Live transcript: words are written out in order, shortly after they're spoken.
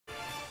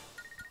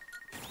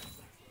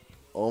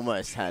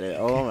Almost had it.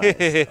 Almost.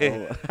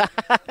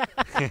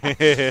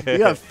 You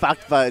got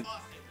fucked by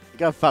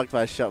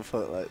a shot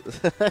put. Like,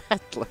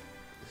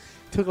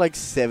 took like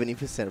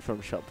 70%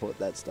 from shot put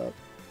that stuff.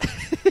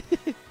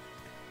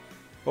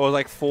 Or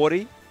like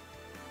 40?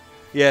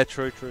 Yeah,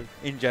 true.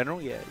 In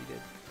general, yeah, he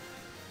did.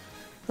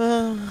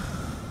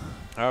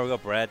 Alright, we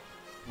got Brad.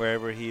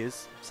 Wherever he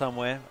is.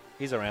 Somewhere.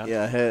 He's around.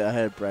 Yeah, I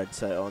heard Brad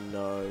say, "Oh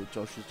no,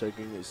 Josh is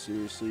taking it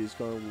seriously. He's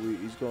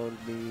going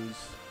knees.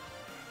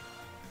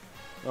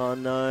 Oh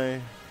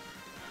no."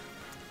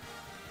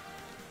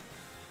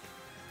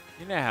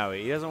 You know how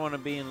he doesn't want to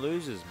be in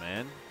losers,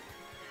 man.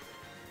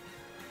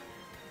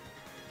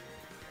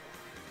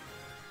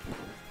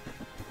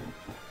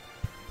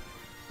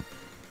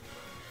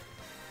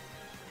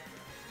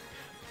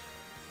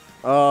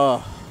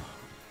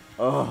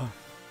 Oh.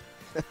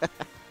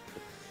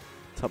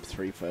 Top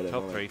 3 photo.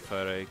 Top 3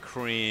 photo.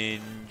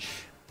 Cringe.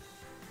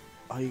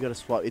 Oh, you got to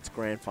swap. It's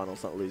grand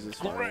finals, not losers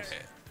finals.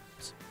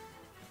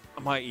 I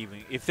might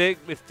even if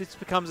this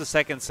becomes a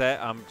second set,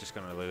 I'm just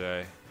gonna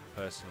go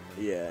personally.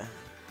 Yeah.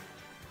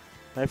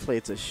 Hopefully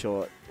it's a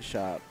short,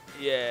 sharp,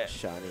 yeah,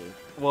 shiny.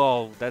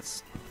 Well,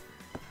 that's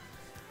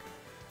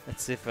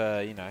if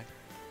you know.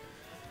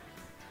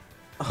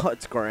 Oh,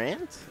 it's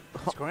grand.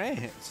 It's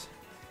grand.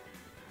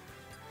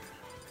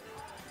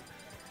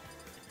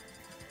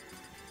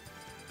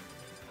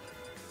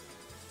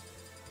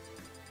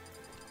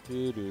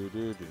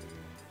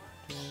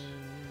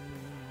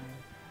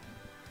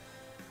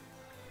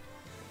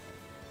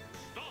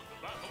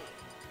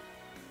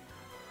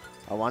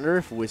 I wonder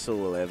if Whistle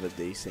will ever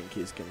desync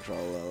his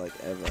controller, like,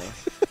 ever.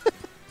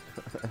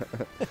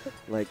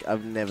 Like,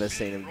 I've never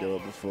seen him do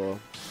it before.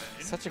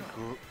 Such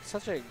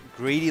a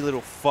greedy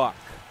little fuck.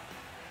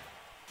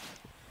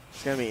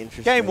 It's going to be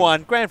interesting. Game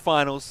 1, grand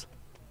finals.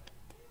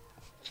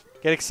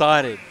 Get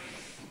excited.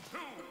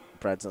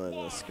 Brad's not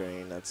on the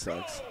screen. That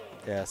sucks.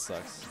 Yeah, it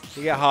sucks.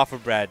 You get half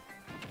of Brad.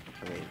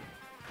 I mean,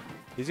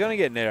 he's going to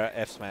get near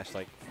F smash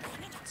like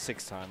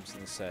 6 times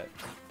in the set.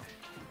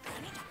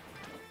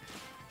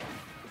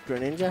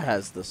 Greninja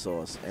has the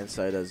sauce, and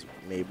so does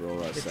me,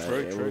 Brawler.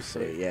 So we'll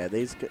see. Yeah,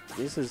 this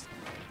is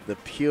the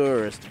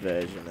purest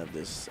version of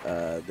this.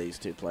 These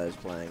two players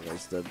playing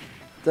is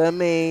the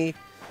me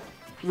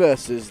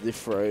versus the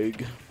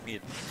Frog.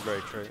 It's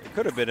very true. It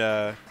could have been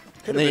a.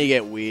 And then you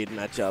get weird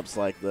matchups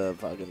like the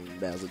fucking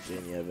Bowser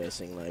Jr.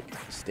 versus like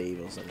Steve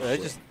or something. They're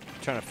just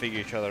trying to figure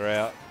each other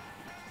out.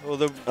 Well,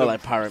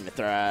 like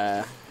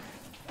Pyramithra.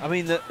 I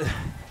mean,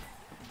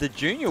 the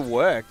Junior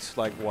worked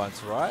like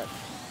once, right?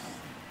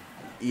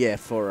 Yeah,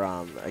 for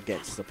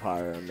against the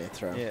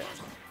Pyramithra. Yeah.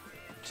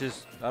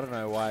 Just I don't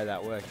know why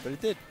that worked, but it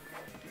did.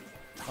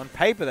 On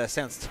paper, that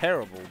sounds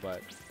terrible,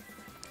 but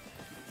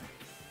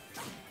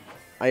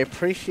I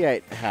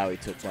appreciate how he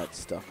took that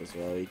stuff as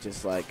well. He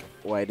just like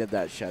waited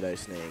that Shadow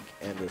Sneak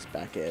and just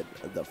back-aired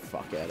the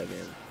fuck out of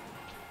him.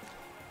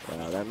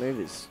 Wow, that move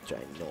is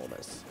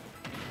ginormous.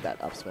 That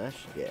up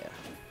smash, yeah.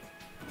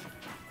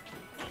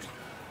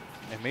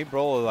 And me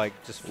Brawler like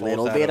just falls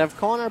little out bit of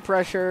corner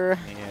pressure.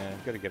 Yeah,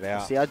 gotta get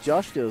out. See how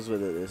Josh deals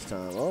with it this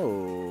time.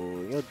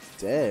 Oh, you're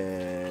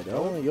dead.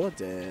 Oh, you're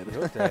dead.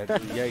 You're dead.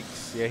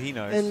 Yikes. Yeah, he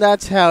knows. And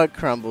that's how it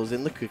crumbles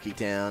in the cookie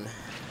town.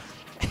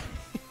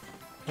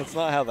 That's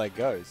not how that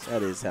goes.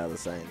 That is how the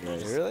saying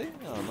goes. Really?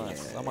 Oh,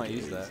 nice. Yeah, I might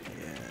use that.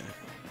 Yeah.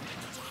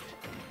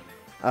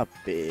 Up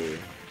B.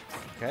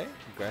 Okay.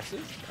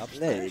 Aggressive. Up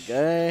there smash. you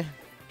go.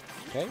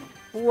 Okay.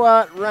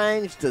 What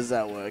range does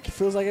that work? It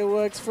feels like it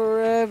works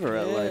forever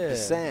at low Yeah.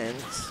 percent.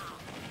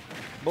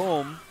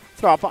 Boom.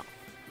 Thropper.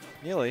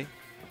 Nearly.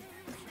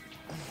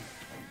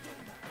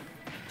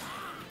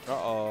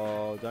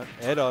 Uh-oh. Don't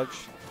air dodge.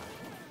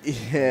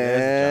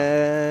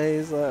 Yeah,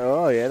 he's like,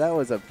 oh yeah, that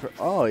was a.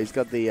 Oh, he's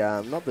got the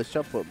not the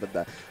shot put, but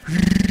the.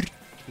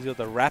 He's got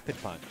the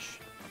rapid punch.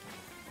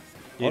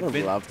 I would have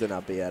loved an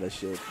up B out of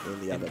shit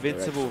in the other direction.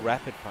 Invincible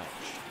rapid punch.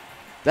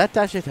 That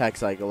dash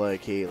attack's like low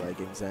key, like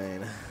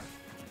insane.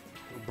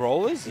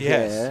 Brawlers?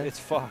 Yes, Yeah. it's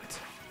fucked.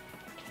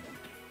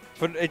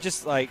 But it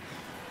just like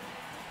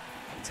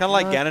it's kind of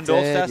like Ganondorf's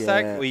dash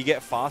attack, where you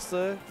get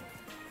faster.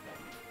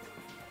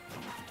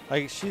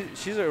 Like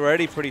she's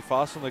already pretty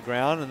fast on the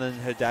ground, and then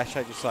her dash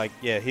attack just like,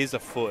 yeah, here's a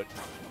foot.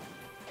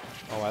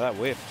 Oh wow, that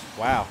whiffed!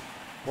 Wow,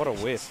 what a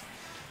whiff!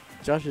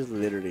 Josh is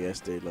literally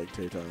SD'd like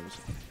 2 times.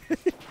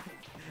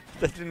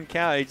 That didn't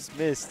count. He just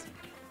missed.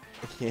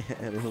 Yeah,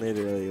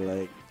 literally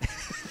like.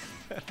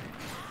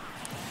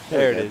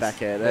 There it is.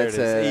 Back air. There That's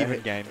it is.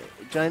 Even game.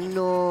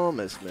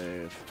 Ginormous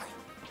move.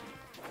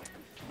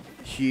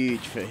 Huge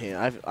for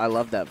him. I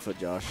love that for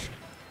Josh.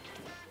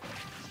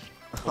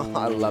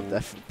 I love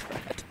that for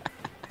Brad.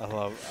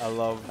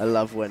 I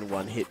love when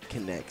one hit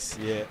connects.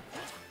 Yeah.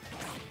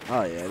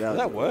 Oh yeah. Did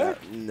that work?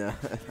 No.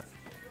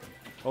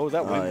 Oh,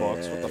 that win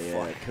box. Yeah, What the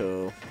fuck?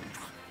 Cool.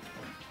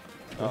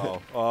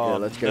 Oh, oh, yeah,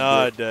 let's go.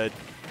 No,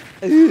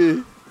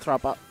 dude.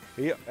 Throp up.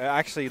 He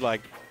actually,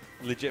 like,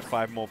 legit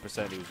 5% more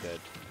he was dead.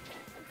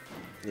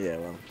 Yeah,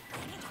 well.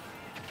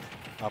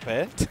 Up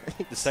air?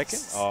 The second?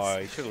 Oh,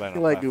 he should have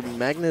landed Like up back.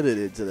 magneted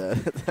into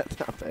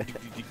that up air.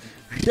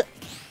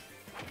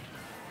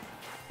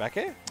 Back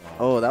air?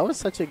 Oh, that was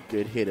such a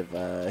good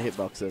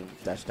hitbox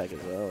of dash attack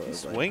as well.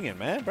 He's swinging,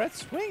 man. Brad's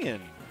swinging.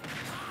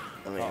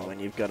 I mean, when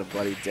you've got a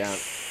body down.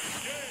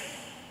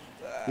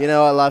 You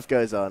know what? Life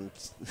goes on.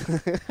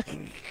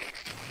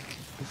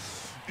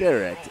 Get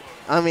wrecked.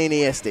 I mean, he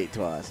SD'd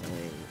twice. I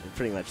mean, it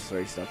pretty much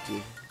 3-stopped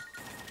you.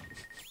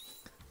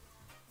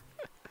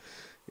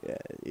 Yeah,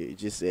 you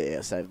just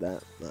saved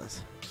that.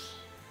 Nice.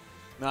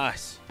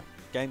 Nice.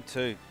 Game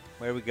 2.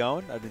 Where are we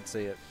going? I didn't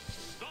see it.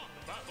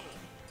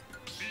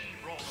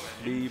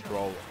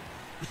 Brawler.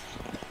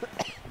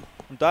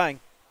 I'm dying.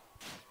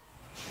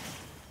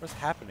 What's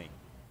happening?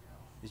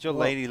 Is your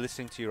lady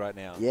listening to you right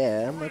now?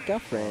 Yeah, I'm my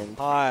girlfriend.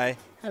 Hi.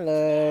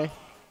 Hello.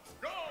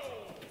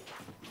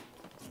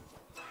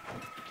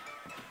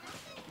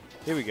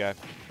 Here we go.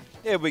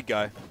 Here we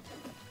go.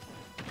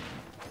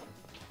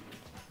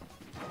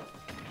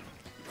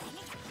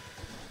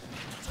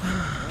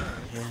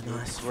 Yeah,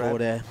 nice.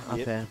 Forward air,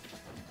 up air.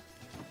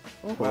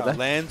 Oh, wow,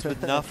 lands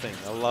with nothing.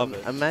 I love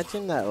it.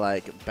 Imagine that,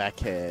 like,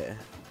 back air,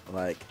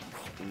 like,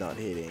 not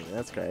hitting.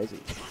 That's crazy.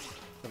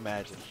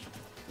 Imagine.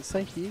 It's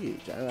so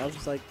huge. I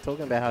was, like,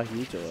 talking about how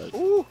huge it was.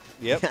 Ooh.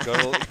 Yep.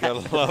 gotta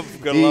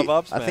love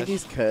up smash. I think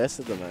he's cursed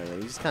at the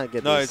moment. He just can't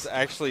get No, this.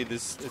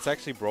 it's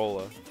actually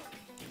Brawler.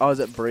 Oh, is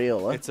it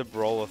Brawler? It's a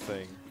Brawler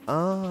thing.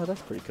 Oh,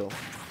 that's pretty cool.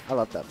 I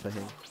love that for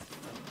him.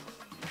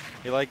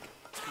 He, like,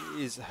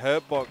 his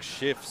hurt box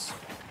shifts.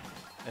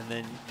 And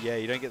then, yeah,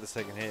 you don't get the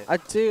second hit. I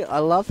do. I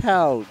love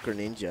how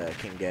Greninja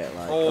can get,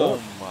 like,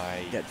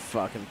 my. Get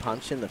fucking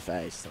punched in the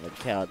face. Like,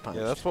 coward punch.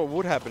 Yeah, that's what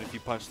would happen if you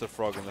punched the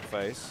frog in the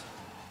face.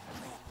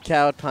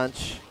 Coward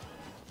punch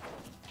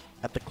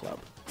at the club.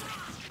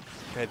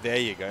 Okay, there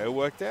you go. It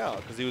worked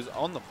out because he was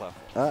on the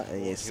platform.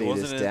 And you see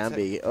this down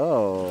B.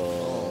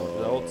 Oh.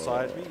 The old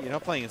side B. You're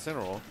not playing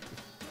Incineroar.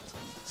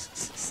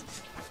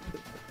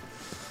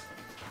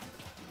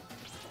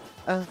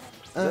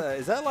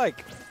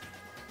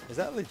 Is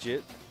that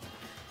legit?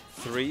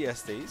 3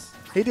 SDs?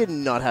 He did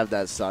not have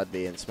that side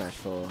B in Smash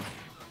 4.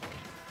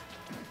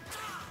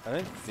 I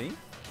don't think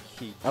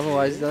he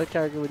Otherwise, did. the other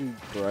character would be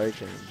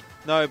broken.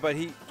 No, but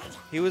he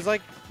was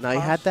like... No, he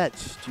had that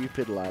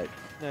stupid, like...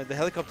 No, the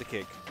helicopter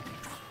kick.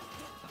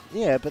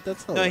 Yeah, but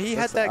that's not... No, he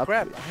had that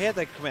grab. He had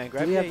that command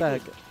grab. Did he have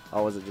that?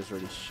 Oh, was it just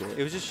really shit?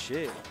 It was just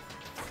shit.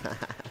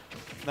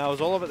 No, it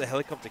was all about the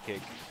helicopter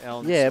kick.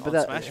 Yeah, but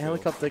that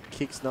helicopter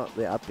kick's not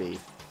the up B.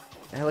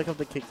 A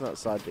helicopter kick's not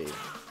side B.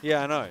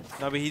 Yeah, I know.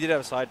 No, but he did have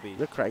a side B.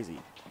 You're crazy.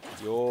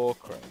 You're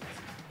crazy.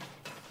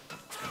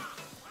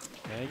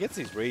 Man, he gets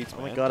these reads,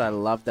 man. Oh my god, I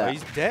love that. Oh,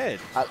 he's dead.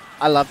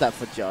 I love that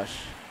for Josh.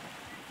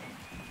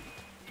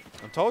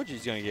 I told you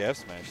he's going to get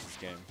F-smash this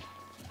game.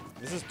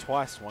 This is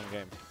twice one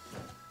game.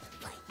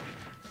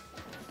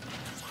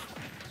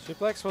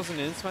 Triplex wasn't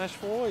in Smash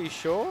 4, are you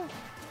sure?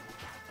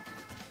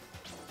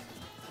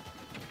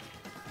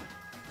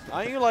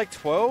 Aren't you like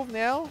 12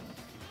 now?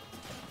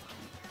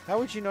 How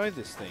would you know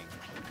this thing?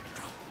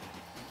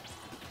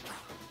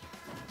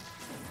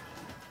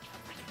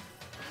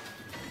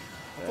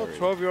 I thought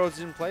 12-year-olds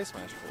didn't play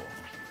Smash 4.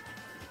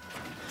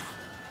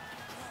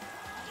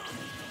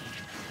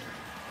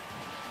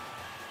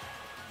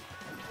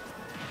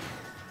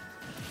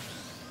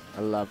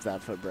 I love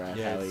that for Brad,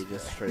 Yeah, how he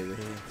just threw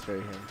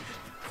him.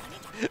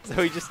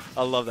 So he just,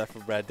 I love that for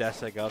Brad, dash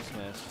attack up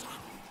smash.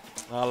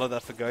 Oh, I love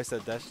that for Ghost,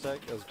 that dash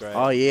attack, that was great.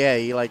 Oh yeah,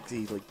 he like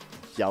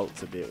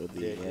jolts a bit with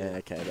the, yeah,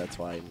 okay, that's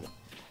why.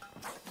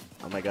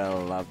 Oh my god,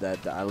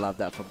 I love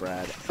that for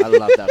Brad. I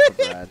love that for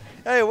Brad.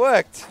 Hey, it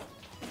worked!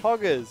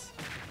 Hoggers.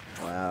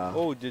 Wow.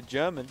 Oh, did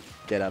German.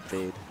 Get up,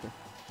 dude.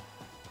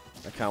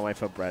 I can't wait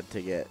for Brad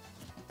to get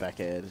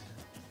back ahead.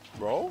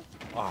 Roll?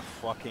 Oh,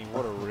 fucking,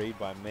 what a read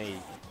by me.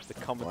 The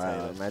commentator.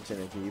 Wow,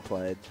 imagine if you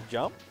played.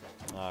 Jump?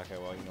 Oh, okay,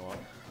 well, you know what?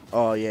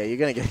 Oh yeah, you're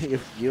gonna get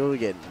you'll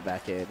get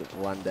back ahead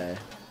one day.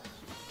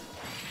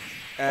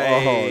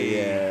 Hey. Oh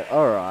yeah,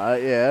 all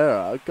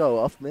right, go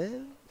off,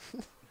 man.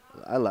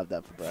 I love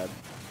that for Brad.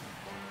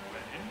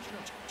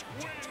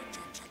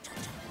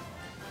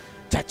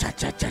 Cha cha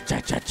cha cha cha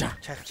cha cha.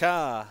 Cha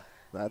cha.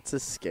 That's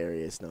the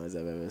scariest noise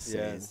I've ever seen.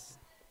 Yes.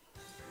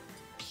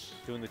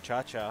 Doing the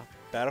cha cha.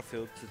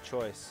 Battlefield to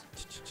choice.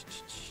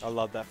 I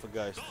love that for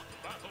Ghost.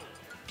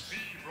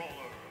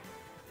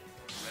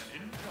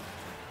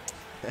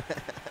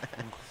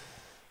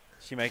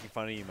 She making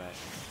fun of you, mate.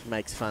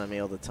 Makes fun of me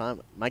all the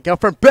time. My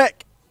girlfriend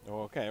Beck.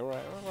 Oh, okay, all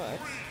right,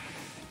 relax.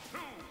 2,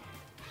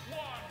 1,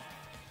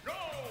 go!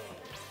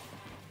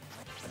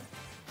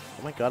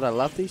 Oh my god, I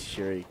love these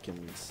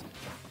shurikens.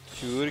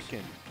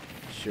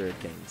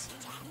 Shurikens.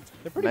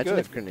 They're pretty Imagine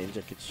good. if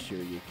Greninja could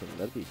shuriken.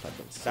 That'd be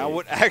fucking sick. That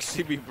would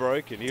actually be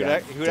broken. He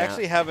would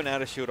actually have an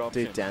outer shield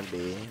option. Dude, down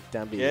B.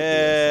 Down B.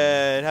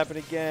 Yeah, it happened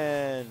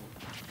again.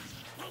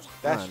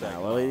 Dash attack.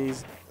 Well,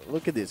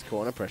 look at this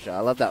corner pressure. I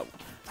love that.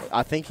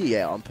 I think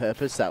on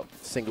purpose, that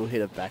single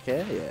hit of back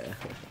air. Yeah.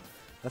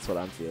 That's what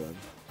I'm feeling.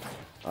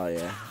 Oh,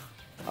 yeah.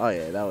 Oh,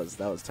 yeah, that was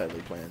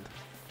totally planned.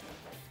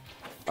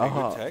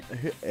 Good tech.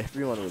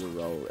 Everyone would have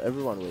rolled.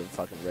 Everyone would have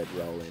fucking red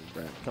roll in,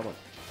 Brad. Come on.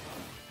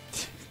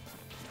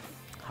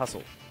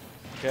 Hustle.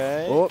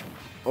 Okay. Oh,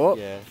 Oh.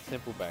 Yeah,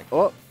 simple back.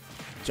 Oh.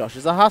 Josh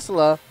is a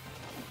hustler.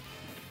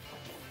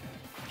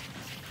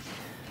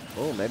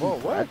 Oh, maybe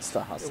Brad's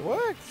the hustler. It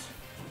worked.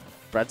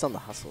 Brad's on the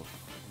hustle.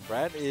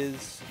 Brad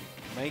is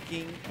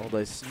making All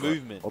those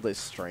movement. All those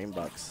stream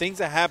bucks. Things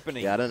are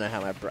happening. Yeah, I don't know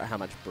how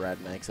much Brad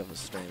makes of his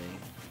streaming.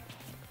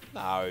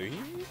 No,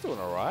 he's doing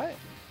all right.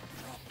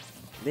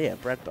 Yeah,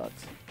 Brad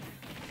bucks.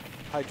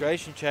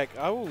 Hydration check.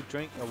 I will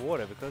drink a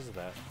water because of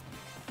that.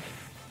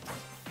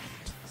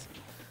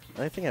 I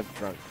don't think I've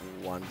drunk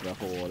one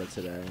drop of water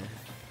today. And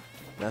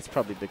that's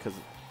probably because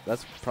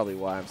that's probably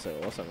why I'm so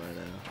awesome right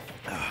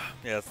now.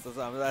 Yes,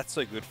 that's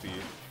so good for you.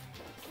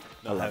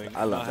 I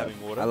love having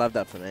that. water. I love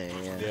that for me.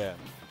 Yeah. Yeah.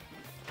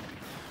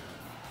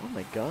 Oh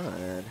my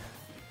god.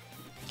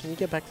 Can you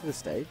get back to the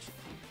stage?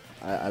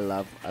 I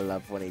love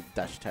when he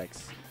dash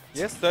attacks. He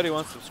has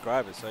 31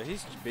 subscribers, so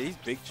he's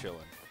big chilling.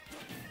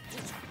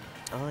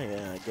 Oh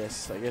yeah, I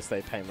guess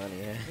they pay money.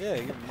 Yeah. Yeah,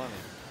 you give him money.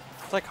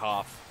 It's like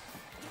half.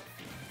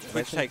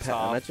 Which takes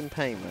half. Imagine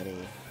paying money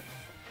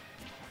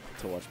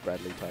to watch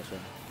Bradley Taicho.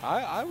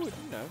 I would,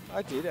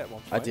 I did at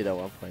one point. I did at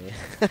one point. Yeah.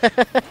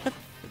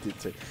 I did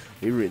too.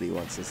 He really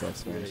wants this F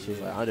smash. He's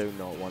like, I do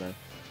not want to.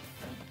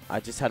 I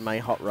just had my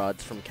hot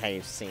rods from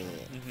KFC.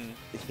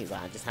 He's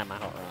like, I just had my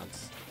hot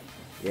rods.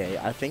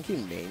 Yeah, I think he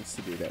means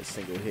to do that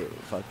single hit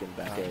fucking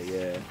back air,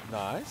 yeah.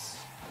 Nice.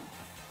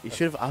 You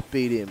should have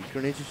upbeat him.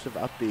 Greninja should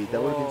have upbeat.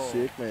 That would have been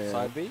sick, man.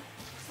 Side B?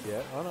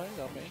 Yeah. Oh, no,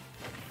 not me.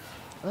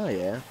 Oh,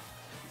 yeah.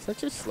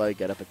 Such a slow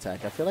get-up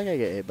attack. I feel like I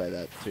get hit by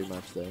that too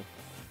much, though.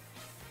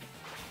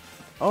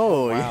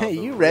 Oh, wow, yeah,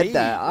 you read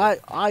that.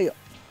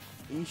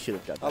 You should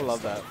have done that. I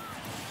love that.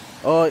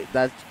 Oh,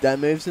 that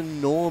move's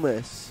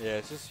enormous. Yeah,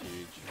 it's just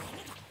huge.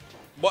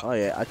 What? Oh,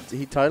 yeah.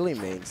 He totally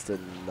means to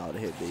not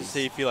hit these.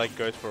 See if he,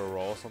 goes for a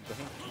roll or something.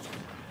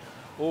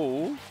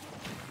 Ooh.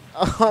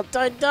 Oh,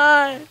 don't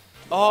die.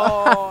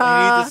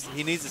 Oh,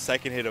 he needs a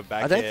second hit of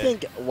back I don't air.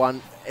 think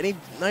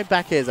no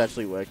back airs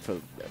actually worked for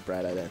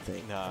Brad, I don't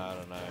think. No, I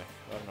don't know.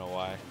 I don't know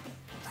why.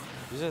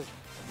 There's just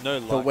no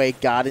luck. The way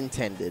God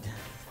intended.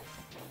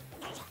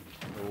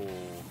 Ooh.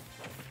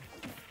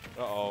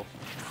 Uh-oh.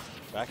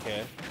 Back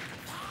air.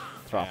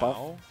 Throp up.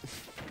 Oh,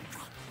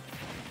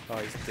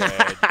 he's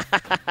dead.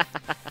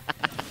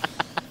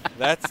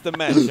 That's the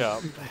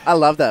matchup. I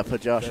love that for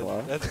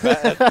Joshua.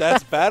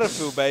 That's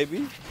Battlefield,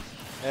 baby.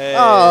 Hey.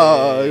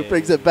 Oh, he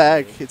brings it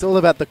back. It's all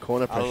about the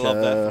corner pressure. I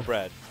love that for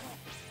Brad.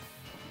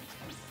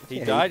 He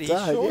died. He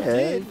sure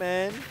did,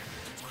 man.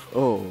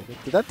 Oh,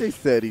 did that do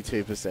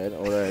 32%?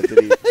 Or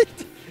did he?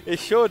 It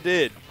sure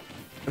did.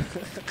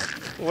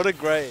 What a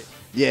great.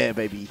 Yeah,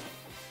 baby.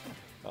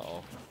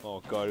 Uh-oh.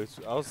 Oh, God.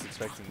 I was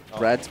expecting...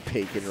 Brad's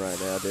peeking right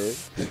now, dude.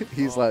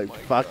 He's like,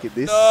 fuck it,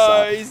 this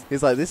No, sucks.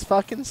 He's like, this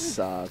fucking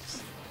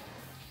sucks.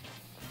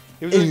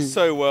 He was doing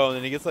so well, and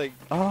then he gets like...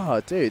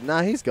 Oh, dude.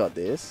 Nah, he's got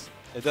this.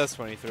 It does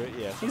 23,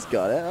 yeah. He's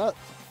got it.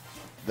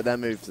 But that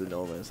move's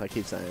enormous. I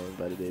keep saying,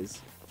 but it is.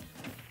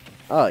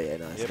 Oh, yeah,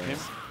 nice, Yeah, nice.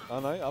 pimp. Oh,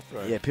 no, up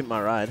throw. Yeah, pimp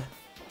my ride.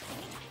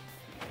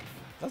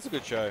 That's a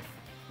good show.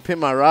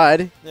 Pimp my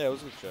ride. Yeah, it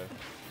was a good show.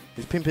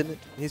 He's pimping it.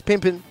 He's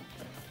pimping.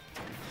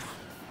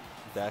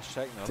 Dash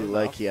check, no. Dude,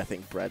 low-key, I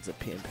think Brad's a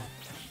pimp.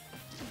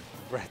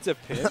 Brad's a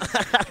pimp?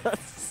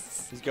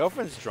 His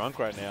girlfriend's drunk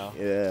right now.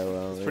 Yeah,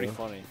 well, It's pretty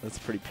funny. That's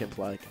pretty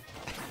pimp-like.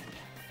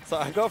 So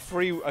I got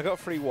free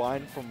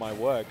wine from my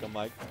work. I'm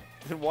like,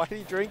 then why do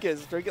you drink it?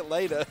 Just drink it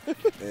later.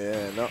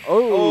 Yeah, no.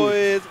 Oh,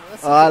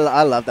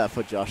 I love that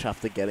for Josh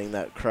after getting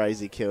that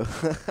crazy kill.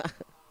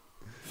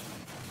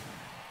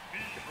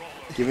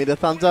 Give me the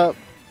thumbs up.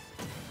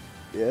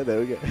 Yeah, there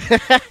we go.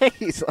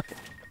 He's like,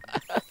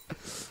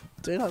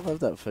 dude, I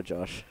love that for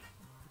Josh.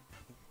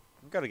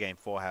 We've got a game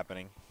 4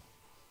 happening.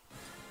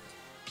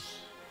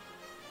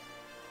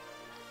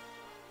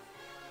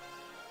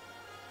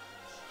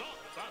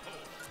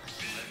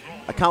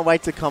 I can't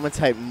wait to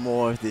commentate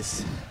more of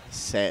this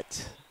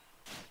set.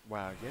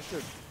 Wow, you have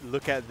to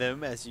look at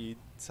them as you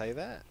say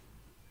that.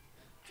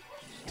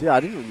 Dude, I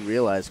didn't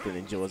realize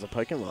Greninja was a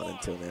Pokemon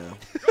until now.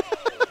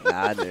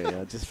 Nah, I knew.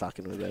 I'm just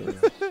fucking with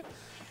everyone.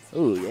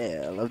 Oh,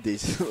 yeah. I love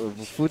these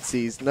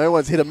footsies. No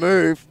one's hit a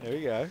move. There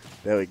we go.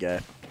 There we go.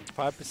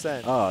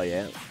 5%. Oh,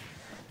 yeah.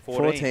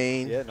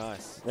 14. Yeah,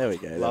 nice. There we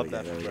go. Love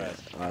that for Brad.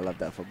 Oh, I love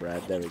that for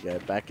Brad. There we go.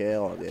 Back air.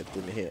 Oh, yeah,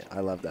 didn't hit.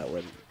 I love that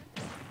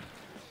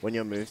when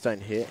your moves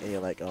don't hit and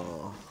you're like,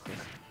 oh.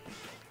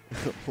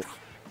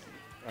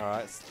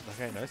 Alright,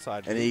 okay, no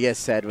side. And then you get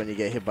sad when you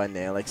get hit by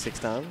Nair like 6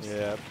 times.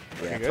 Yeah.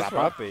 Yeah, It goes for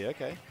up B,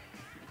 okay.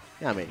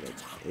 Yeah, I mean,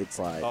 it's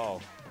like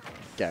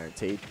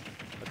guaranteed.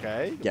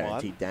 Okay,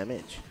 Guaranteed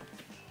damage.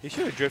 He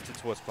should have drifted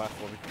towards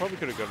platform. He probably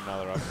could have got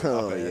another up.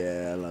 Oh, up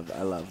yeah,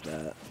 I love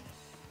that.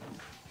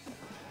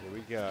 Here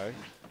we go.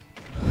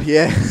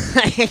 Yeah,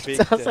 he Big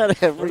does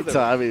that every what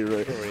time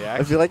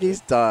I feel like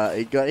he's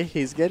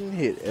he's getting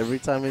hit every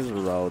time he's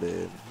rolled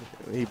in.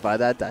 By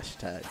that dash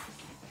attack.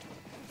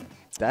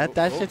 That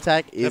dash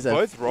attack is They're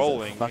both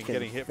rolling and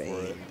getting hit fiend.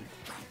 for it.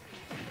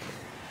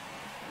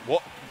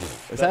 What?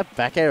 Was that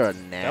back air or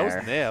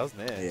Nair? That was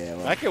Nair. Yeah,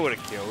 well, back air would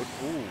have killed.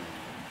 Ooh.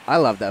 I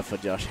love that for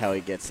Josh, how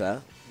he gets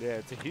that. Yeah,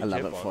 it's a huge I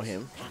love it for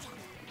him.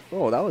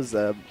 Oh, that was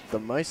the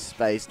most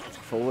spaced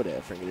forward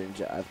air from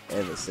Greninja I've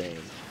ever seen.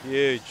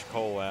 Huge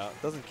call out.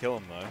 Doesn't kill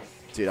him though.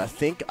 Dude, I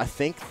think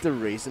the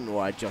reason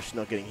why Josh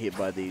not getting hit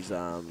by these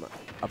up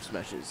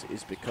smashes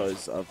is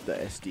because of the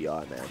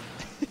SDI, man.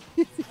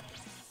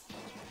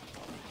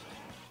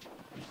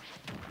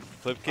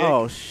 Flip kick.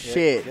 Oh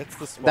shit! Gets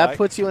the spike. That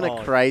puts you in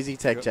a crazy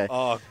tech chain.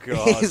 Oh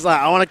god. He's like,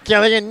 I want to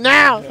kill you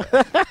now.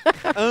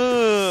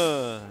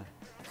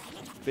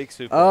 Big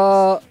super.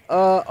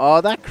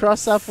 Oh, that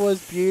cross up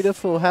was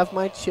beautiful. Have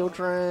my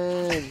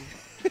children.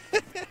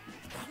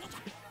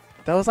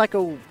 That was like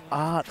a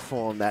art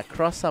form. That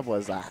cross up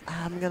was like,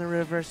 I'm gonna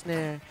reverse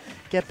nair,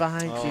 get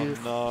behind you.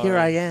 No. Here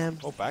I am.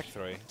 Oh, back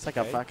three. It's like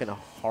a fucking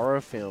horror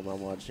film I'm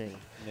watching.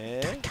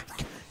 Nair.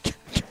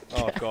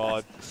 Oh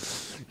god.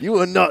 You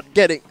are not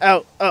getting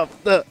out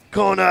of the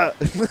corner.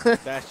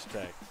 Dash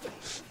attack.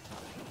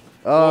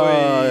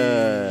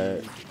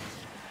 Oh.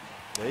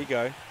 There you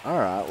go. All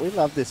right, we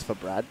love this for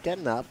Brad.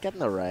 Getting up, getting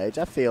the rage.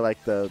 I feel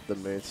like the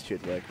moves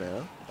should work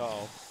now.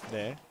 Uh-oh.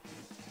 There.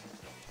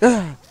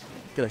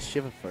 Got a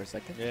shiver for a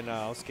second. Yeah, no,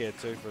 I was scared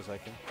too for a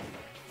second.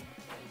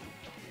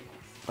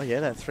 Oh yeah,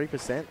 that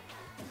 3%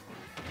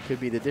 could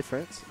be the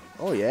difference.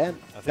 Oh yeah.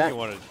 I think you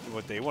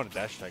wanted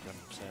dash attack 100%.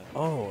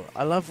 Oh,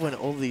 I love when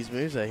all these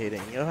moves are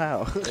hitting. Oh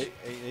wow. There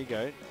you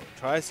go.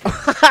 Try a skip.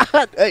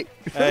 Hey.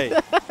 Hey,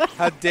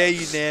 how dare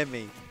you nair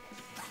me?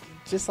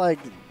 Just like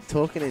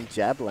talking in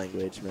jab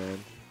language,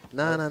 man.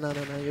 No,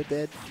 you're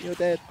dead. You're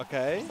dead.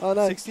 Okay. Oh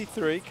no.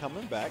 63,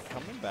 coming back.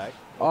 Okay.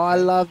 Oh, I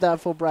love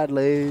that for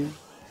Bradley.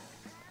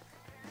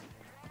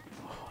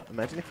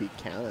 Imagine if he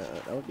countered.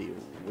 That would be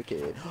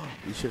wicked.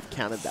 You should have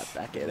countered that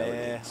back air. That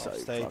would be so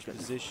stage fucking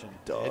position.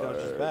 dope. Air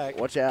dodges back.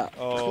 Watch out.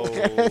 Oh.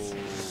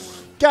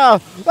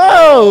 Go!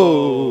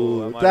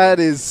 Oh! That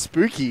is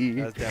spooky.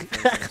 That's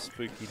definitely some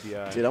spooky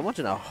DI. Dude, I'm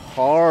watching a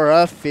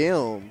horror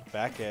film.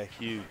 Back air,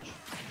 huge.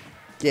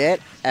 Get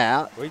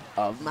out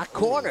of my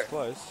corner. Ooh,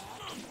 close.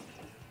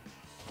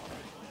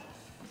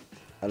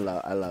 I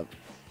love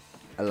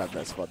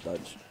that spot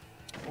dodge.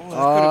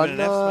 Oh,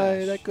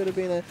 no, that could have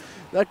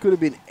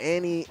been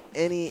any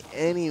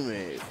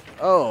move.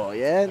 Oh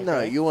yeah, okay.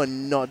 No, you are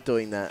not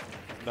doing that.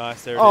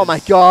 Nice, there it is. Oh my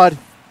god,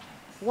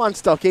 one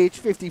stock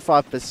each,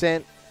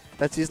 55%.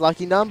 That's his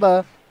lucky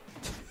number.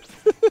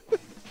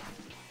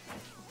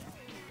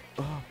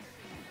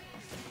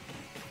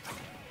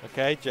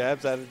 Okay,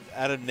 jabs out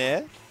of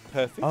nair.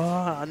 Perfect.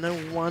 Oh, no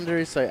wonder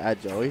he's so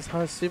agile. He's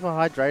super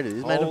hydrated.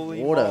 He's made of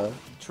water.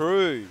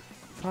 True.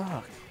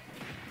 Fuck.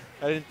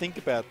 I didn't think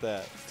about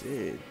that.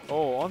 Dude.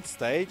 Oh, on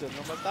stage. I don't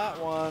know about that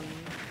one.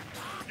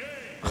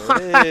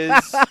 There it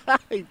is.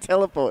 He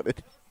teleported.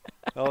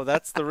 Oh,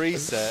 that's the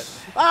reset.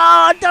 Oh,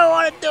 I don't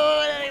want to do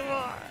it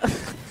anymore.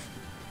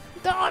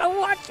 Don't want to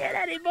watch it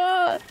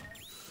anymore.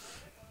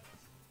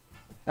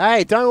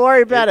 Hey, don't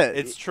worry about it.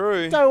 It's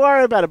true. Don't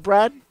worry about it,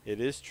 Brad.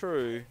 It is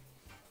true.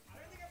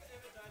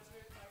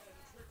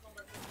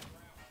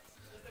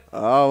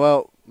 Oh,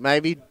 well,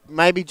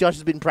 maybe Josh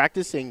has been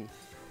practicing.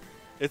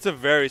 It's a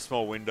very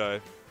small window.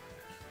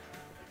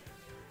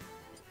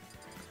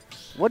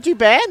 What'd you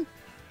ban?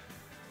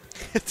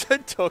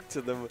 Don't talk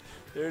to them.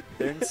 They're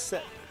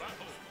insane.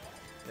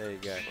 There you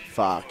go.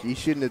 Fuck, you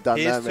shouldn't have done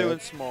that, man. Here's 2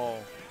 and small.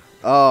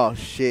 Oh,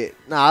 shit.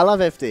 Nah, I love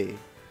FD.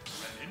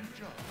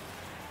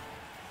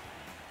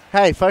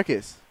 Hey,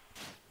 focus.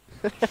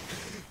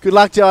 Good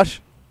luck,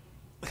 Josh.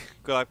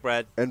 Good luck,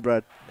 Brad. And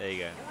Brad. There you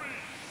go.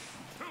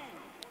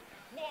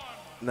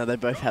 No, they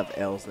both have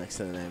L's next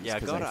to their names. Yeah, I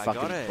got it. They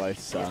fucking both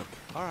suck.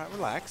 All right,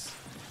 relax.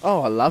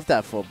 Oh, I love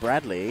that for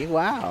Bradley.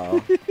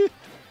 Wow.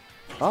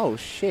 Oh,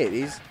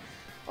 shit.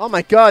 Oh,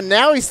 my God.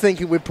 Now he's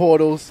thinking with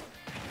portals.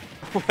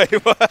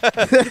 Wait, what?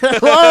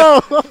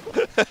 Whoa.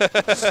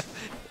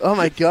 Oh,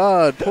 my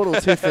God. Portal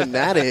 2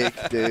 fanatic,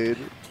 dude.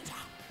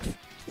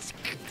 Is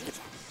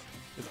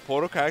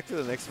Portal character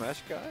the next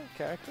Smash guy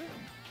character?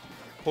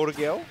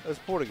 Portugal? That's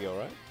Portugal,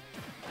 right?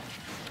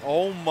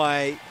 Oh,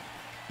 my...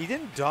 He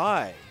didn't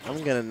die.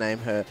 I'm going to name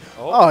her.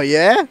 Oh,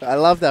 yeah? I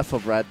love that for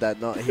Brad, that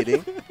not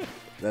hitting.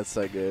 That's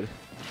so good.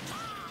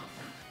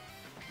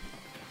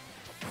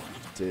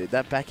 Dude,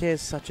 that back air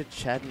is such a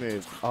Chad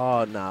move.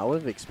 Oh, no. I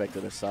would have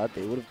expected a side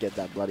B. Would have get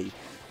that bloody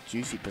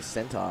juicy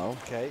percentile.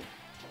 Okay.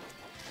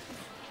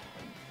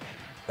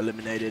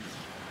 Eliminated.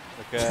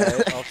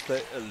 Okay.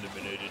 Offset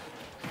eliminated.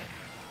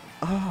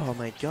 Oh,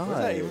 my God. Where's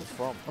that even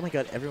from? Oh, my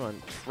God.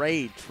 Everyone.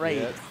 Trade.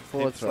 Yeah.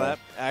 Forward throw. Slap.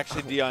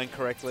 Actually DIing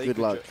correctly. Good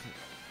luck.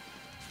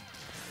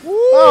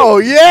 Oh,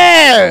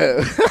 yeah!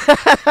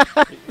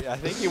 I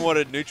think he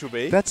wanted neutral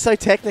B. That's so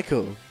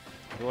technical.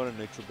 He wanted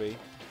neutral B.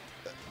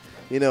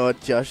 You know what,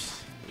 Josh?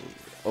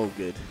 All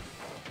good.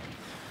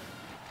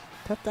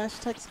 That dash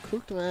attack's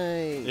cooked,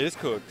 mate. It is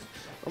cooked.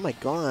 Oh, my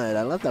God.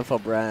 I love that for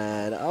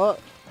Brad. Oh.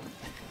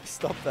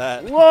 Stop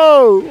that.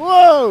 Whoa!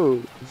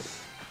 Whoa!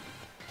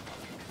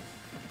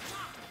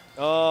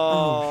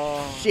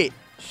 Oh. Shit.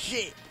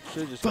 Shit.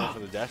 Should have just gone for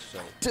the dash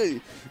shot.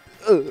 Dude.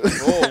 Oh,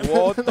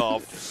 what the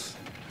f...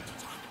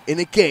 In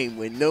a game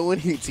where no one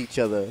hits each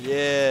other.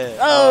 Yeah.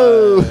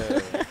 Oh!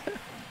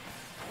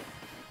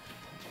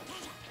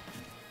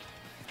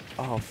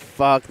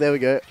 fuck. There we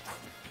go.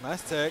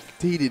 Nice tech.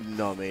 He did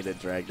not mean to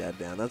drag that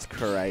down. That's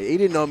crazy. He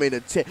did not mean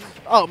to...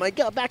 Oh, my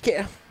God. Back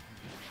here.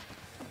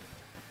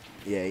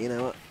 Yeah, you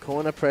know what?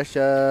 Corner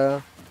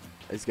pressure.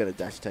 He's got a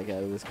dash attack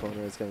out of this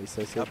corner. It's going to be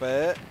so sick. Up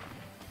it.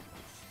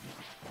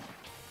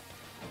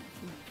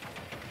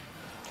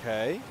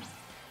 Okay.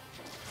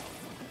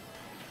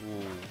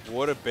 Ooh,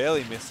 water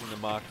barely missing the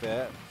mark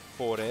there.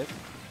 Forward air.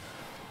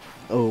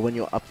 Oh, when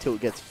your up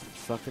tilt gets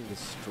fucking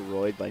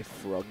destroyed by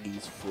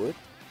Froggy's foot.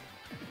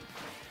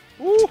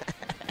 Ooh.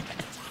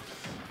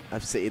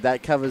 I've seen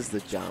that covers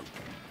the jump.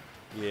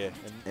 Yeah.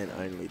 And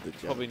only the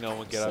jump. Probably no one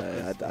will get so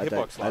up.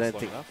 I don't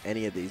think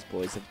any of these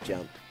boys have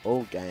jumped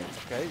all game.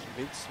 Okay,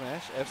 big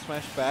smash. F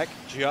smash back.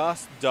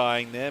 Just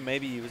dying there.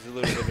 Maybe he was a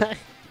little bit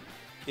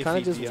He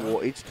kind of just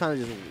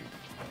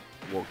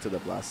walk to the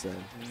blast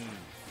zone.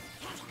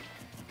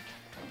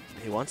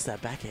 He wants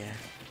that back air.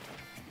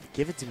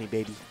 Give it to me,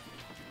 baby.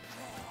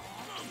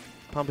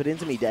 Pump it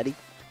into me, daddy.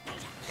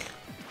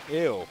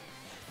 Ew.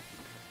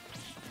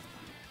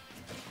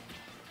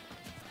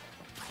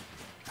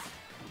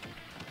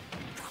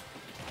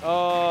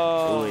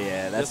 Oh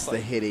yeah, that's the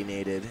hit he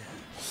needed.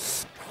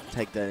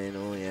 Take that in,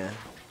 oh yeah.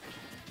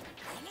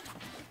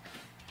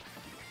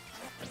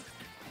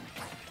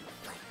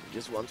 He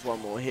just wants one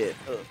more hit.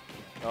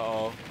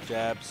 Uh-oh,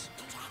 jabs.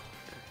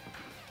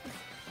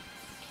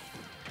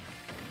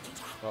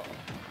 Uh-oh.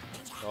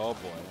 Oh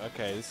boy.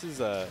 Okay, this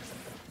is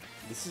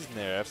in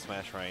their F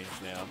smash range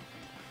now.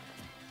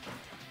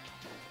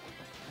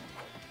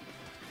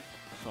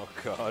 Oh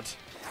god.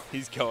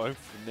 He's going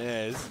for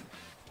Nares.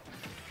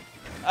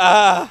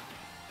 Ah!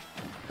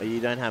 Oh, you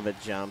don't have a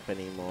jump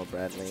anymore,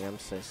 Bradley. I'm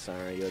so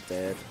sorry, you're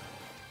dead.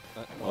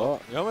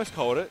 Well, you almost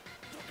called it.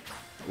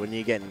 When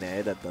you get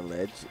nared at the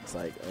ledge, it's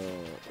like,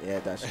 oh, yeah,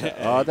 dash.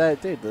 Oh,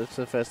 dude, that's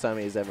the first time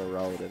he's ever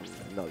rolled and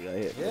not got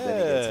hit. Yeah. But then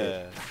he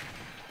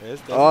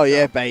gets hit. Oh,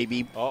 yeah,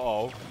 baby.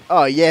 Uh-oh.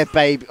 Oh, yeah,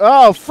 baby.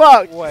 Oh,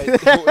 fuck. Wait,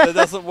 that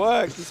doesn't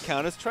work. This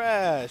counters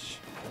trash.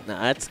 Nah,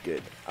 that's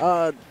good.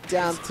 Oh,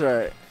 down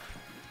throw.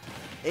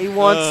 He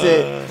wants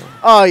it.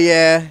 Oh,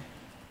 yeah.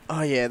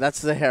 Oh, yeah,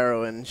 that's the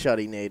heroin shot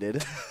he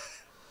needed.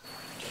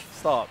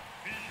 Stop.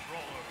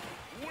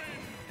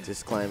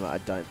 Disclaimer, I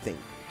don't think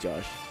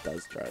Josh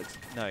does drugs.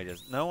 No, he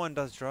doesn't. No one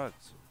does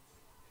drugs.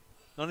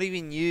 Not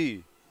even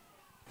you.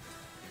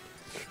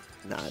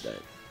 No, I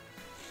don't.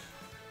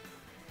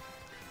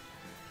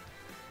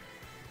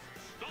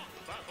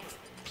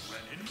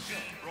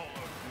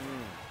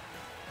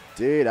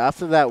 Dude,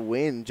 after that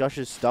win,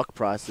 Josh's stock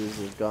prices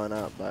have gone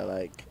up by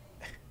like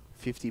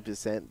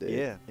 50%, dude.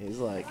 Yeah. He's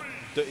like...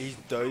 He's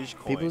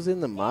Dogecoin. People's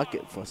in the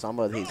market for some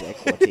of his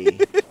equity.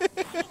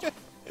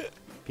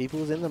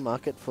 People's in the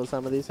market for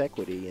some of this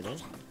equity, you know?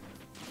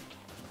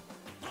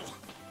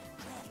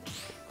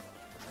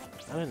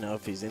 I don't know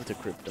if he's into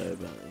crypto,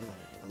 but you know,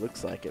 it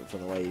looks like it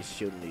from the way he's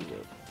shooting these.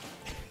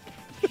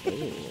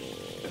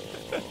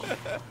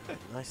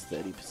 Nice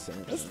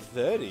 30%. That's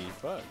 30.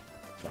 Fuck.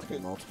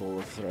 Fucking multiple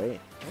of 3.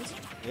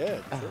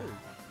 Yeah, true.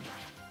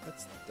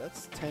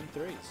 That's 10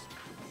 threes.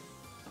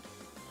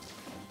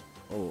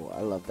 Oh,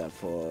 I love that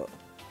for...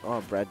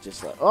 Oh, Brad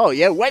just like... Oh,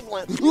 yeah, weight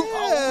line.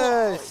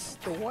 Yes!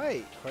 The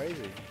weight.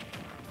 Crazy.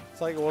 It's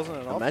like it wasn't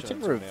an option.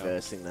 Imagine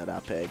reversing that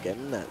up air,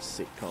 getting that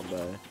sick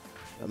combo.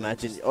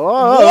 Imagine...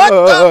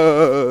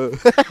 Oh!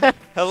 What?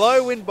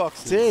 Hello, win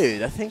boxes.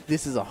 Dude, I think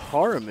this is a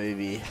horror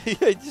movie.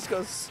 Yeah, he just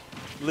got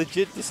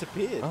legit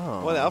disappeared.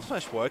 Oh. Well, the up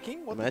smash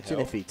working? What Imagine the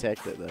hell? if he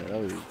teched it, though. That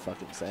would be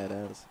fucking sad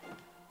as.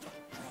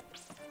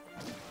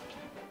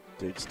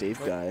 Dude, Steve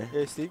Guy.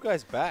 Yeah, Steve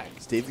Guy's back.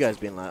 Steve Guy's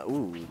been like,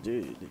 ooh,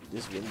 dude,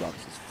 this Winbox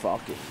is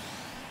fucking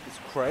It's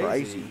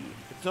crazy.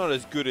 It's not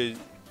as good as...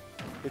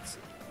 It's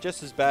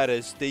just as bad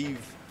as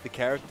Steve, the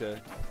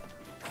character.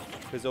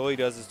 Because all he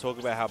does is talk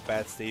about how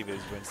bad Steve is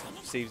when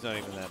Steve's not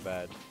even that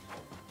bad.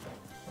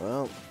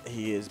 Well,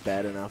 he is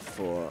bad enough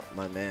for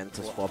my man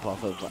to swap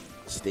off of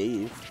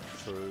Steve.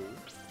 True.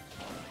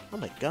 Oh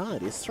my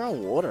god, he's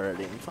throwing water at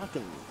him.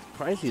 Fucking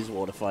craziest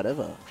water fight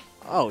ever.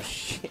 Oh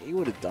shit, he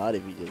would have died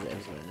if he just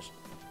F smashed.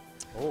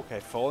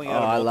 Okay, falling Oh,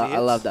 out of multi-hits. I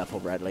love that for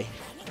Bradley.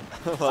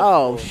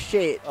 Oh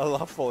shit. I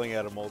love falling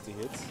out of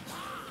multi-hits.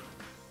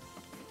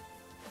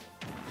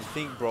 You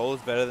think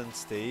Brawler's better than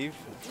Steve?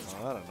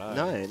 Oh, I don't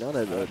know.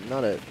 No,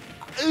 not a.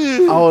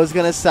 I was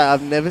gonna say I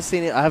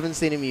haven't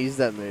seen him use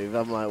that move.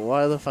 I'm like,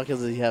 why the fuck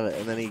does he have it?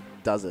 And then he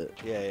does it.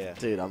 Yeah.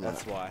 Dude,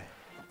 That's why.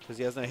 Because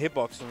he has no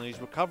hitbox on his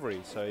recovery,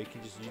 so he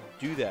can just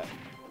do that.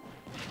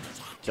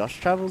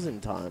 Josh travels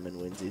in time and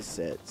wins his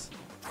sets.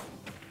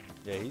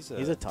 Yeah, he's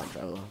a time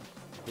traveler.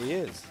 He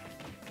is.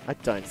 I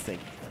don't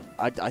think.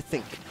 I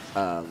think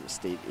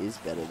Steve is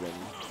better than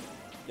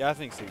Yeah, I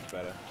think Steve's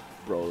better.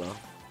 Brawler.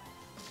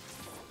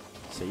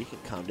 So you can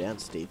calm down,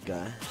 Steve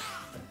Guy.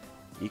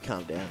 You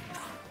calm down.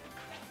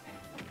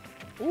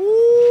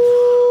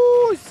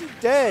 Ooh, he's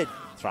dead.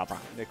 Thrapper.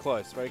 They're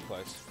close, very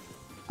close.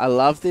 I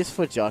love this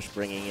for Josh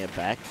bringing it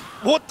back.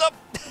 What the?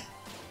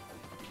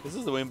 This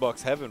is the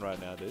Winbox heaven right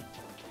now, dude.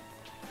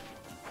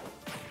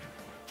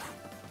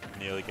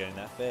 Nearly getting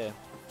that fair.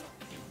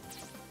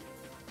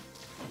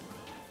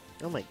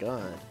 Oh my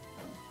god.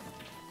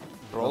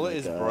 Brawler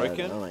is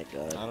broken? Oh my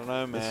god. I don't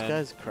know, man. This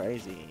guy's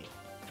crazy.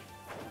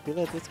 Who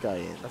let this guy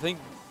in? I think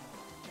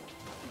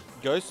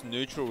Ghost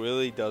Neutral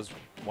really does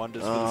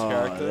wonders for this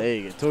character. There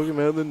you go. Talking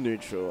about the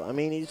neutral. I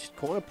mean, he's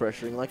corner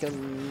pressuring like a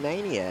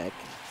maniac.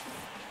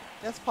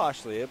 That's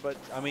partially it, but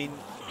I mean,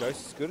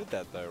 Ghost is good at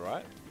that though,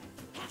 right?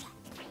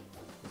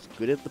 He's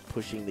good at the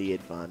pushing the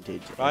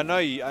advantage. I know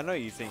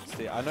you think,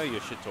 Steve. I know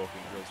you're shit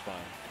talking, but it's fine.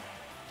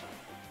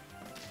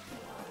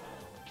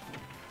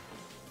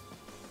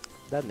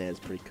 That nair's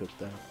pretty cooked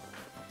though.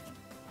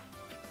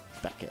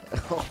 Back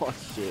out. Oh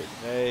shit.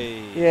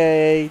 Hey.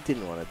 Yeah, he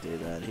didn't want to do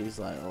that. He's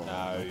like, oh, No.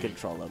 my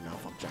controller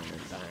malfunction.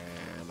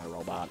 I'm a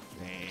robot.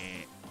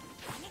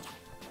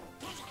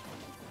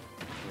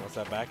 What's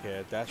that back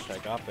air? Dash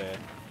shake up there.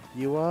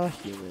 You are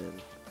human.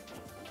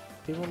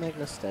 People make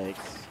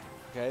mistakes.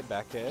 Okay,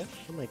 back air.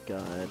 Oh my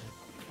god.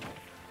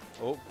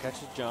 Oh,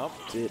 catch a jump.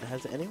 Dude,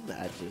 has anyone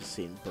actually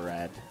seen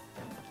Brad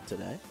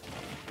today?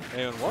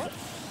 Anyone what?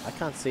 I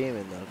can't see him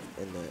in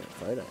the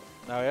photo.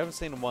 No, we haven't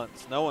seen him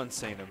once. No one's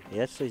seen him. He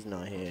actually's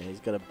not here. He's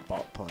got a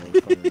bot playing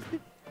for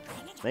him.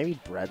 Maybe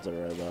Brad's a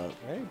robot.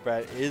 Maybe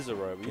Brad is a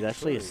robot. He's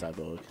actually a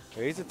cyborg.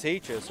 Yeah, he's a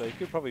teacher, so he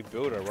could probably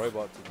build a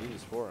robot to do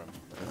this for him.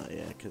 Oh,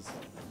 yeah, because...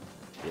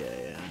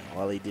 Yeah.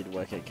 While he did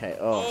work at K...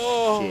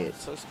 Oh, shit.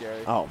 So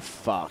scary. Oh,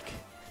 fuck.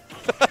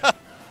 Oh,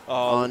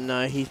 Oh,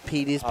 no, he's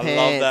peed his I pants.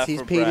 love that He's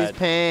for peed his Brad.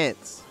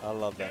 pants. I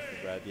love that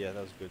for Brad. Yeah,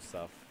 that was good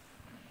stuff.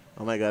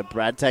 Oh, my God.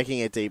 Brad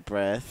taking a deep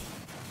breath.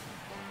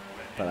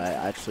 But I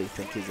actually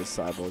think he's a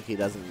cyborg. He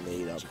doesn't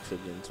need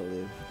oxygen to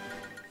live.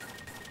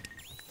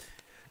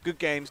 Good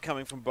games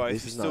coming from both.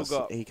 This We is still not...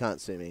 got He can't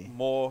sue me.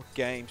 more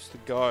games to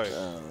go.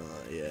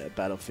 Yeah,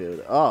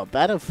 Battlefield. Oh,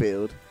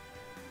 Battlefield.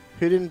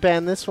 Who didn't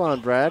ban this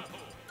one, Brad?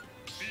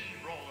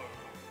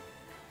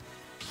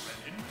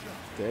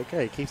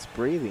 Okay, he keeps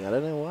breathing. I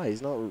don't know why.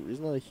 He's not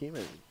a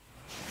human.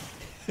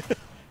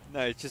 No,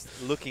 it's just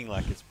looking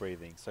like it's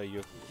breathing. So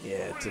you're...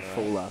 Yeah, to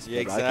fool us.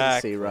 Yeah, but I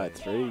can see exactly. right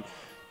through.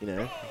 You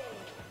know,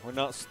 We're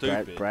not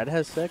stupid. Brad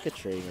has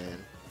circuitry,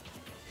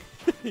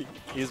 man.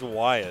 He's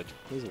wired.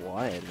 He's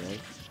wired, man.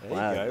 There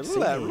Wow. you go. See,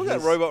 Look at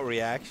that robot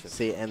reaction.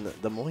 See, and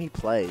the more he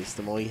plays,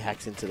 the more he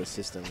hacks into the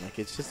system. Like,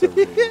 it's just a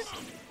ruse.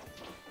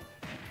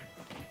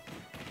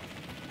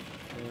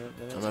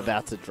 I'm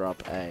about to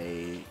drop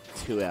a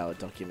 2-hour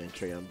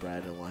documentary on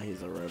Brad and why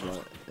he's a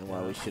robot and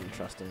why we shouldn't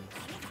trust him.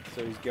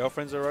 So his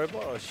girlfriend's a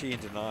robot, or is she in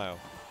denial?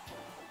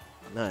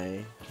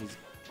 No,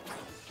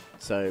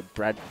 so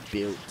Brad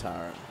built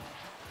Tara.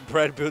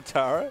 Brad built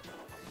Tara?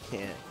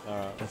 Yeah,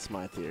 Alright. that's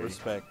my theory.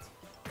 Respect.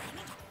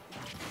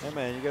 Hey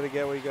man, you gotta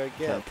get what you gotta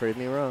get. Can't prove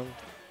me wrong.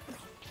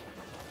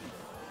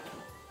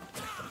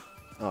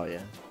 Oh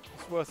yeah.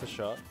 It's worth a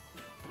shot.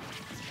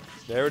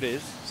 There it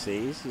is. See,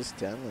 he's just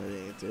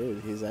downloading it,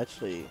 dude. He's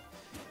actually...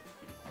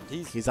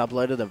 He's He's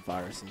uploaded a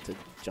virus into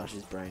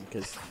Josh's brain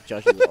because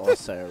Josh is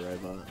also a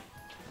robot.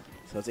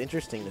 So it's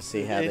interesting to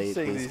see how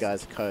these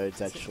guys'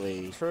 codes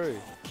actually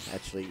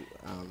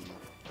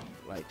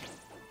like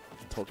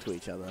talk to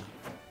each other.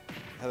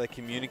 how they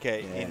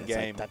communicate Yeah, in it's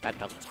game. like,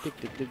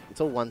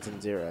 it's all ones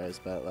and zeros,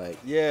 but like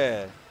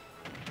Yeah.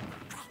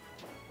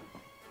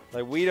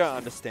 Like we don't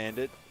understand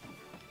it,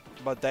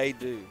 but they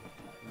do.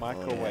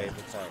 Microwave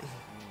attack.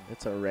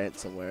 it's a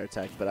ransomware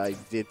attack. But I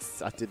did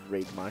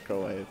read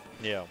microwave.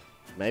 Yeah.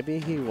 Maybe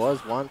he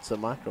was once a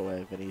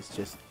microwave, and he's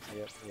just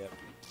Yep.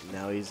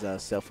 now he's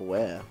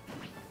self-aware.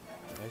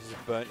 He's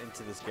just burnt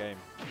into this game.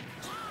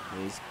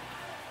 He's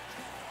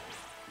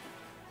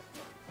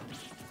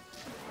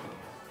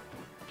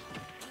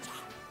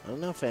I don't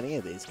know if any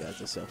of these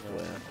guys are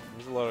self-aware.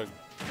 There's a lot of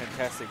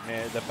fantastic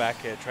Nair. The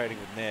back air trading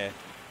with Nair.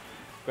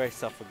 Great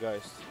stuff for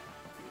Ghost.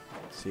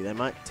 See, they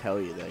might tell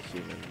you they're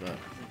human, but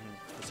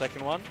The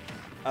second one?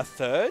 A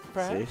third,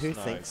 perhaps? see, who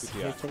No, thinks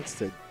good job.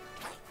 to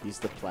use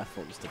the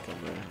platforms to come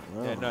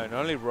around? Yeah, no, not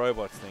only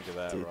robots think of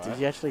that, right? Did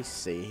you actually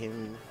see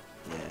him?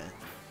 Yeah.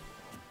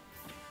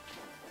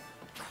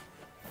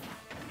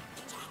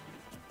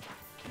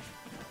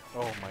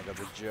 Oh my god,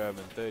 the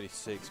German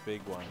 36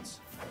 big ones.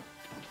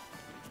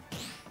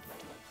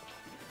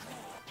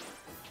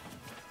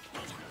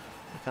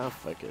 I can't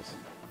focus.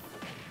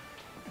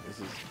 This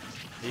is...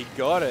 He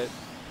got it.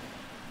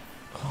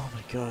 Oh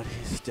my god,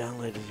 he's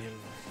downloaded him.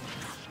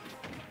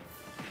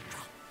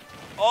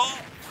 Oh!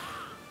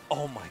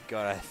 Oh my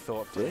god, I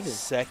thought for a Dude.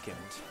 second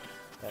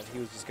that he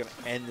was just going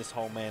to end this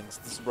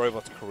this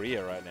robot's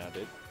career right now,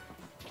 dude.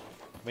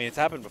 I mean, it's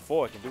happened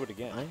before. I can do it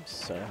again. I'm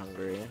so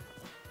hungry.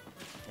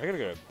 I gotta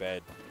go to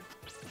bed.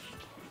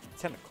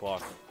 10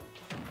 o'clock.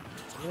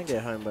 I'm gonna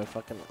get home by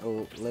fucking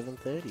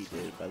 11:30,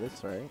 dude, by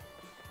this rate.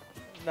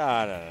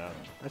 No.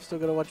 I've still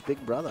gotta watch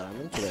Big Brother.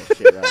 I'm into that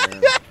shit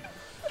right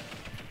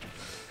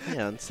now.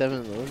 Yeah, on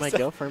 7 with my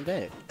girlfriend,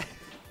 babe.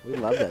 We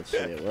love that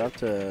shit. We're up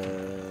to...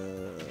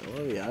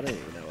 what are we? I don't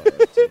even know what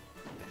we're up to.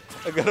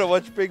 I gotta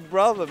watch Big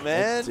Brother,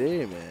 man. I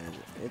do, man.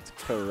 It's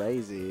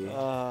crazy.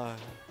 So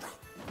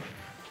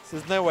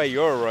there's no way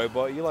you're a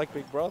robot. You like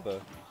Big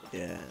Brother.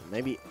 Yeah,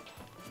 maybe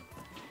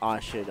I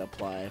should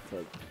apply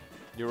for...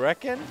 You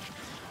reckon?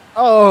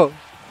 Oh!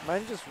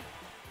 Man, just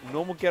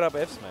normal get up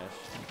F smash.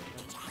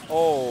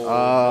 Oh.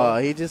 Oh,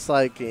 he just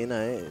like, you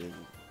know,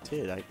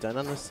 dude, I don't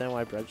understand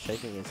why Brad's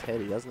shaking his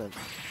head. He doesn't have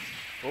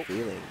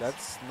feelings.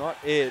 That's not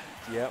it.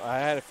 Yeah, I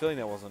had a feeling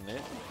that wasn't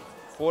it.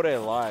 4-day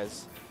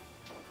lies.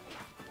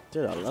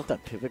 Dude, I love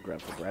that pivot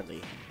grab for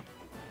Bradley.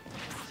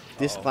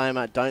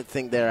 Disclaimer, don't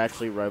think they're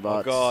actually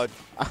robots. Oh, God.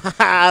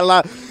 I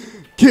love...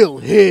 Kill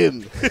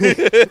him!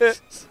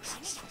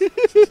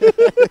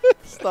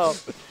 Stop.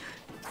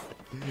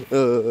 You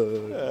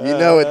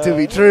know it to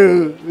be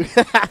true.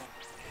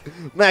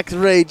 Max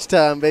rage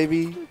time,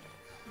 baby.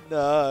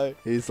 No.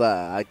 He's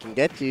like, I can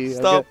get you.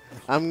 Stop.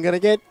 I'm gonna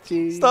get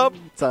you. Stop.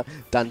 So,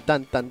 dun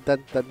dun dun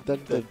dun dun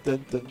dun dun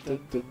dun dun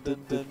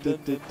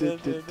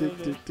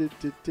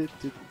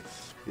dun.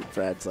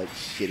 Brad's like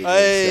shitting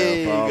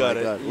himself. Oh got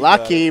my it. God.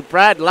 Lucky,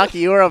 Brad. Lucky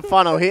you were a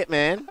final hit,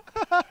 man.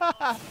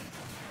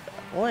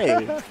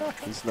 Wait.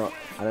 He's not.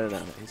 I don't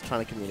know. He's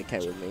trying to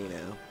communicate with me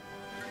now.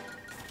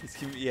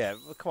 Yeah,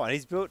 well, come on.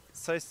 He's built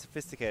so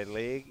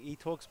sophisticatedly. He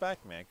talks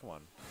back, man. Come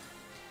on.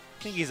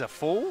 Think he's a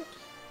fool?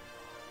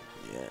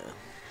 Yeah.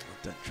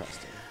 I don't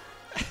trust him.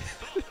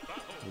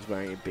 He's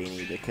wearing a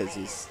beanie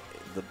because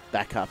the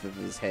back half of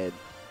his head.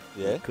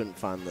 Yeah. He couldn't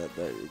find the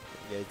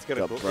yeah, he's got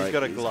a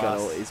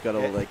glass. He's got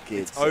all the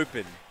kids. It's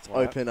open. It's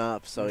open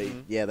up. So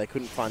yeah, they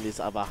couldn't find his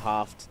other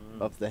half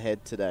of the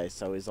head today.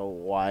 So he's all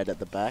wide at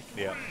the back.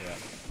 Yeah.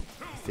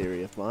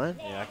 Theory of mine.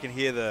 Yeah, I can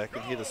hear the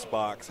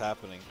sparks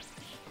happening.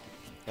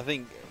 I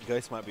think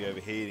Ghost might be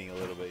overheating a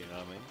little bit. You know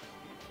what I mean?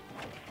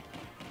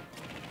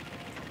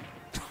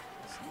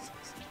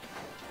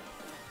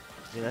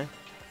 You know,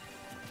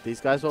 these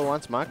guys were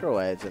once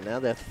microwaves, and now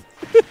they're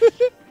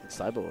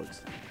cyborgs.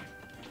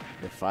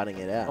 They're fighting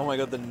it out. Oh my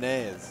God, the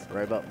Nares.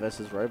 Robot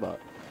versus robot.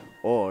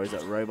 Or is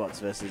it robots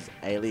versus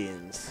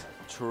aliens?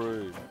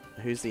 True.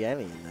 Who's the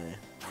alien there?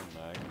 I don't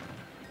know.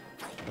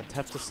 I'd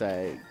have to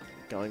say,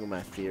 going on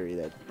my theory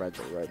that Brad's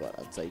a robot,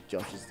 I'd say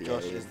Josh is the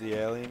alien. Josh is the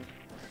alien.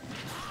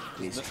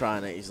 He's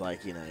trying to, he's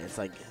like, you know, it's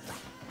like,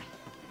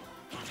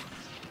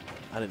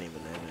 I don't even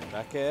know, man.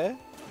 Back air?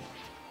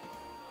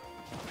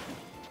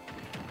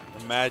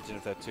 Imagine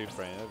if that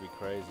two-frame, that'd be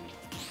crazy.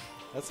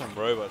 That's some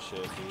robot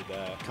shit, dude,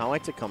 that. Can't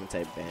wait to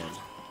commentate BAM.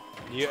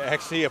 You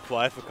actually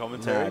applied for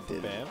commentary for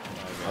BAM?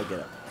 Oh, I'll get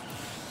it.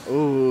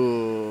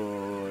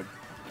 Ooh.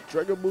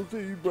 Dragon Ball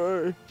Z,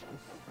 bro.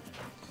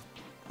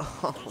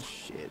 Oh,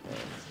 shit, man.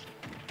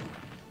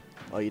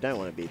 Oh, you don't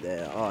want to be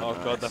there. Oh,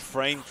 nice. God, the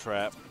frame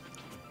trap.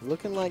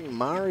 Looking like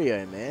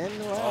Mario, man.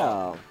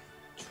 Wow.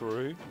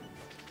 True.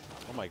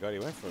 Oh my God, he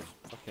went for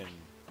fucking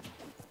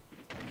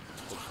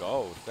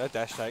gold. That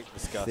dash take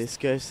disgusting. This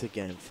goes to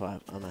game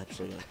 5. I'm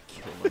actually going to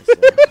kill myself.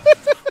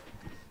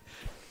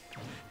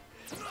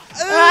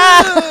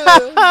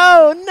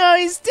 Oh, no,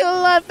 he's still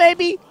alive,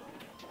 baby.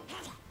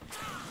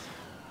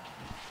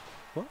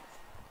 What?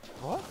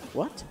 What?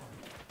 What?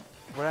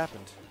 What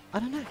happened? I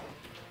don't know.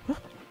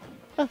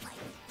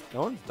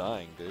 No one's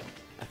dying, dude.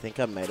 I think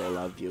I made all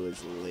our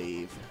viewers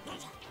leave.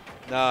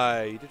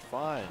 No, you did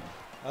fine.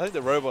 I think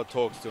the robot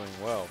talk's doing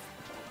well.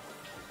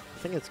 I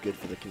think it's good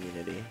for the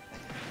community.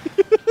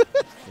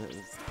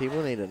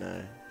 People need to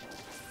know.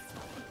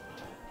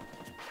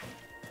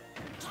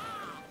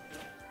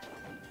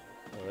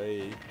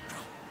 Hey.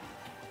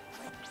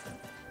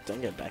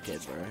 Don't get back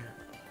head, bro.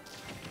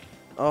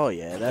 Oh,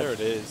 yeah. There it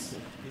is.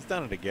 He's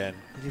done it again.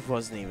 It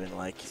wasn't even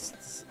like...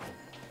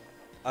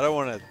 I don't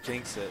want to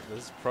jinx it, but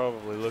this is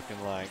probably looking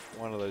like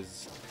one of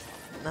those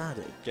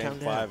game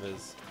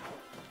 5ers.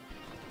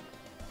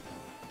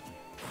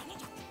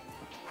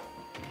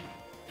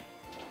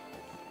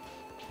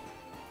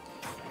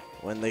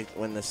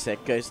 When the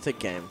set goes to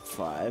game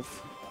 5,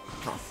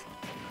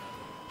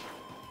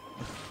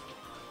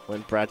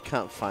 when Brad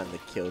can't find the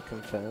kill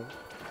confirm.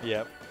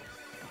 Yep.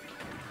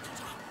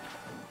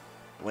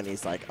 When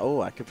he's like,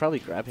 oh, I could probably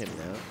grab him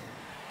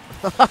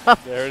now.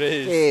 There it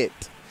is.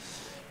 Shit.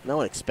 No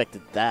one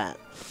expected that.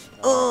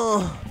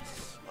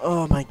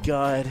 Oh my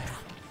God.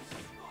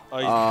 Oh,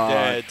 he's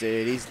dead.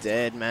 Dude, he's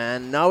dead,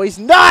 man. No, he's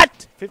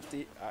not!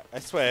 50. I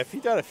swear, if he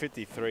died at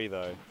 53,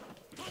 though.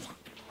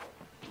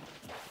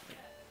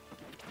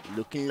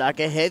 Looking like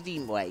a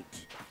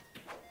heavyweight.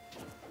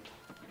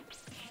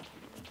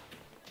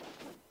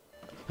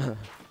 Got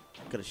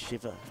a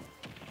shiver.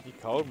 You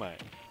cold,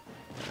 mate.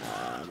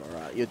 I'm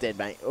alright. You're dead,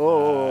 mate.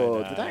 Oh,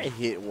 no. Did I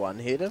hit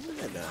him?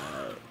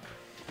 No.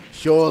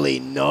 Surely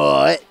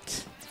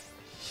not.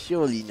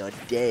 Surely not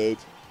dead.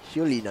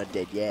 Surely not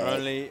dead yet.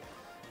 Only.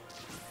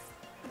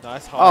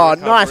 Nice high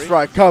recovery. Nice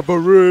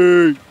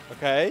recovery.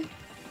 Okay.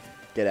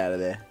 Get out of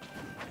there.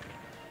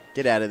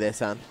 Get out of there,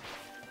 son.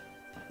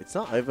 It's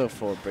not over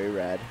for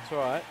B-Rad. It's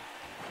alright.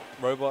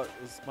 Robot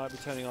might be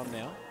turning on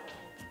now.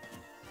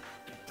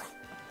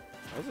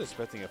 I was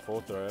expecting a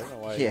 4th throw. I don't know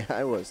why. Yeah,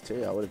 I was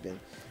too. I would have been.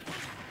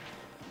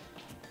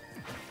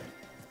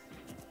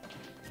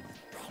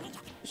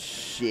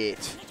 Shit.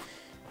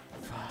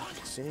 Fuck.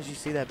 As soon as you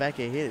see that back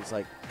air hit, it's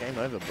like game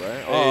over, bro.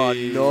 Hey. Oh,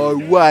 no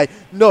way.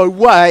 No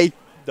way.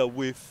 The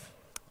whiff.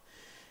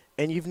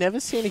 And you've never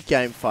seen a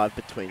game 5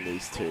 between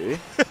these two.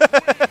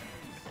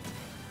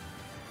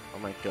 Oh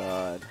my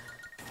god.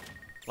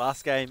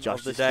 Last game Josh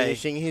of the is day.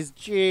 finishing his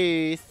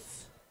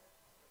juice.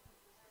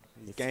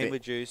 Game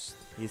of juice.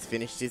 He's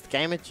finished his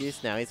game of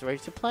juice. Now he's ready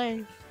to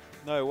play.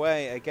 No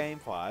way. A game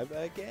 5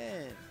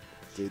 again.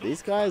 Dude,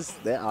 these guys,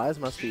 their eyes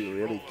must be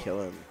really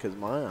killing. Because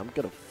mine, I'm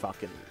got a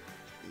fucking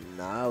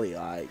gnarly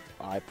eye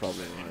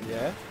problem right now.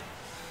 Yeah?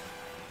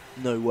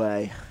 No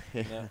way.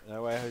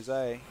 No way,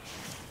 Jose.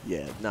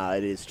 Yeah, no,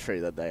 it is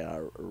true that they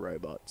are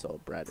robots, or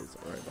Brad is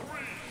a robot.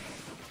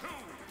 3, 2,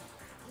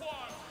 1,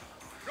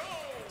 go!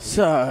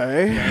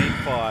 So, Game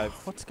 5.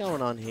 what's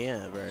going on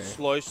here, bro?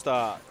 Slow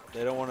start.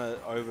 They don't want to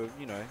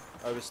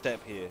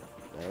overstep here.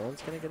 No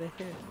one's going to get a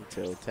hit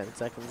until 10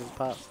 seconds has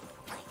passed.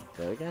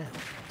 There we go.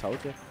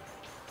 Told you.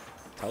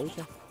 Told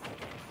you.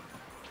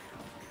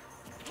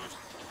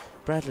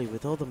 Bradley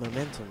with all the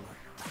momentum.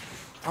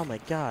 Oh my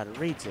god,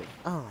 reads it.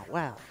 Oh,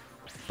 wow.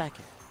 Back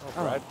it.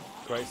 Oh, Brad.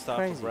 Great start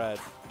crazy. for Brad.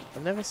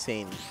 I've never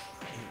seen him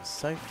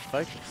so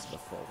focused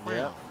before. Wow.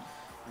 Yeah.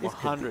 This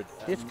 100.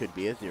 This could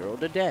be a 0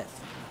 to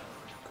death.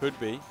 Could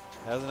be.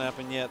 Hasn't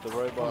happened yet, the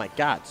robot. Oh my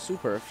god,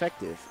 super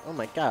effective. Oh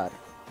my god.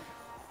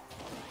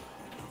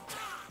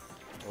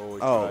 Oh,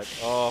 he Oh, tried.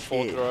 Oh,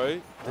 fourth shit.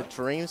 throw. The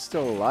dream's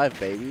still alive,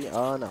 baby.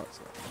 Oh, no, it's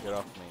not. Get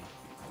off me.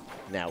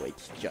 Now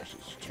it's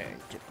Josh's turn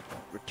to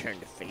return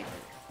to favor.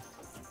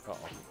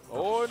 Uh-oh.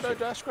 Oh, no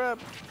dash grab.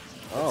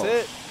 Oh,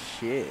 That's it.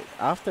 shit.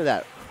 After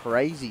that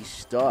crazy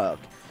stock,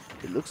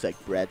 it looks like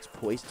Brad's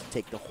poised to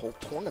take the whole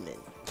tournament.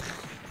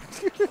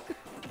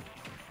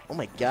 Oh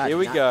my god. Here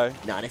we go.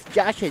 Not if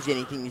Josh has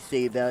anything to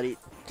say about it.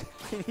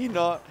 He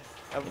not.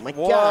 Oh my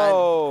Whoa. god.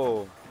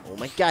 Oh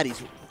my god,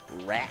 he's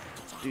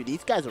wrapped. Dude,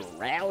 these guys are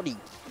rowdy.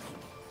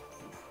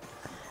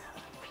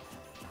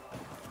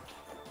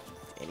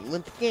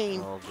 Anyone's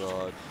game. Oh,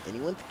 God.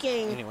 Anyone's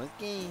game. Anyone's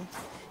game.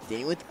 It's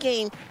anyone's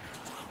game.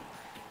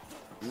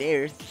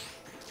 There's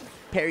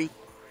Perry.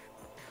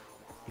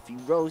 If he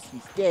rolls,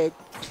 he's dead.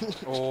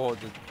 Oh,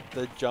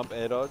 the jump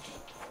air dodge.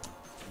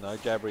 No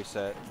jab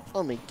reset.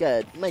 Oh my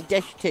god, my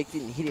dash attack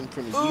didn't hit him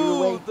from a year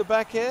Ooh, away. the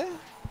back air.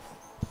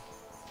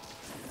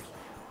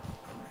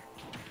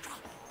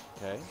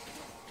 Okay.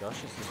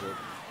 Josh is to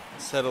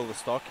settle the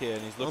stock here,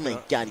 and he's Oh looking.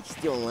 my god, he's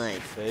still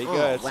alive. There you Oh, go.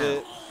 That's wow.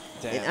 it.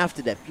 Damn. And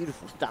after that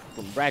beautiful stock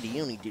from Brad,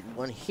 he only did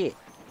one hit.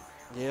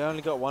 Yeah,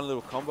 only got one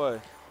little combo.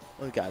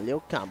 We got a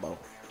little combo.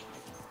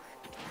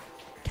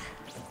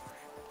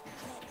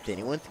 It's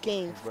anyone's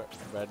game.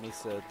 Brad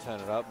needs to turn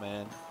it up,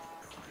 man.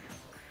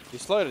 You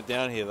slowed it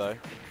down here, though.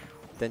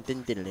 Dun,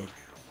 dun, dun, dun.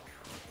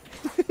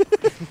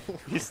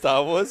 You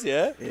Star Wars,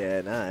 yeah?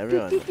 Yeah, nah,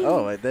 everyone.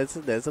 Oh, there's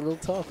a little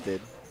talk,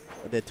 dude.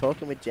 They're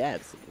talking with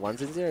jabs.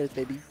 1s and 0s,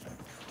 baby.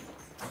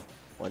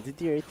 1s and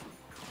 0s. Here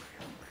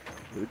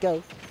we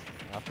go.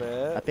 Up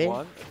air. Up air.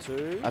 1,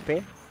 2. Up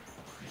here.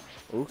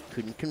 Oh,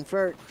 couldn't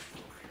convert.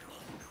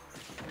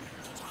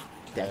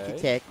 Dash Okay.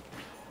 attack.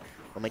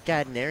 Oh my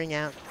god, naring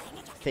out.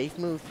 Safe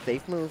move,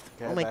 safe move.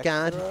 Okay, Oh my back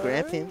god, throw.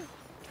 grab him.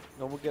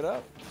 Normal get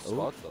up. Oh,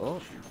 Spot oh.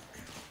 dodge.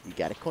 You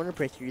got a corner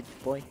pressure,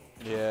 boy.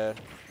 Yeah.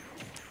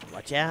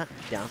 Watch out.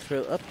 Down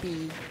throw up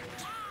B.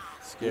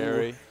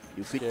 Scary.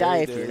 You could Scary, die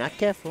if dude. you're not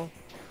careful.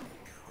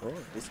 Oh,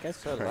 this guy's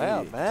So crazy.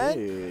 loud, man.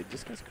 Dude,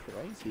 this guy's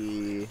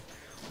crazy.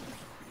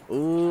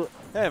 Ooh,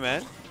 Hey,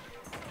 man.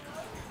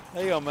 How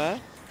you going,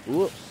 man?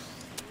 ooh.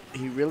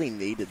 He really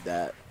needed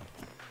that.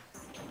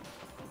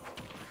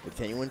 It's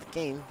anyone's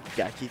game.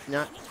 Josh is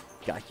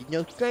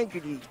no stranger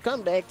to these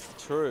comebacks.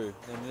 True.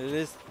 And it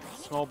is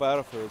small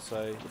battlefield,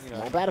 so, you know,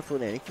 Small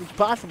battlefield, anything's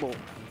possible.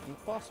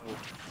 anything's possible.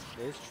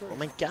 That is true. Oh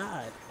my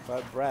god.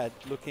 But Brad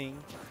looking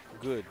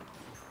good.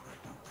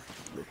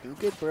 Looking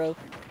good, bro.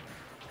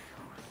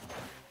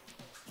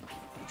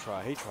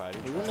 He tried.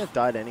 He wouldn't have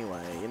died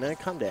anyway. You know,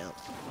 calm down.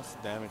 What's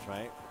the damage,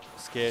 mate?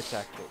 Scare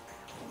tactic.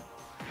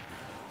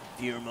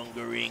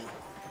 Fear-mongering.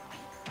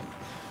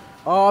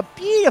 Oh,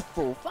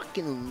 beautiful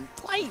fucking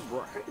play,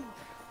 bro.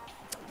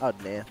 Oh,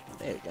 nah.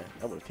 There you go.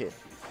 That would have hit.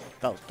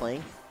 If I was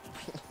playing.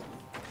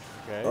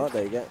 Okay. Oh,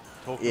 there you go.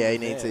 Talking Yeah, he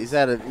with needs to.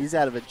 hands. He's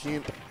out of a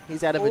jump.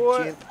 He's out of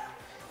What? a jump.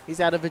 He's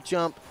out of a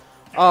jump.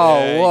 Oh,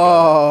 There you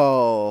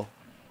whoa.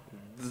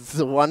 This is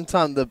the one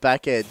time the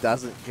back air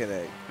doesn't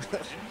connect.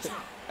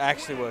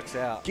 Actually works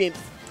out. Gimp.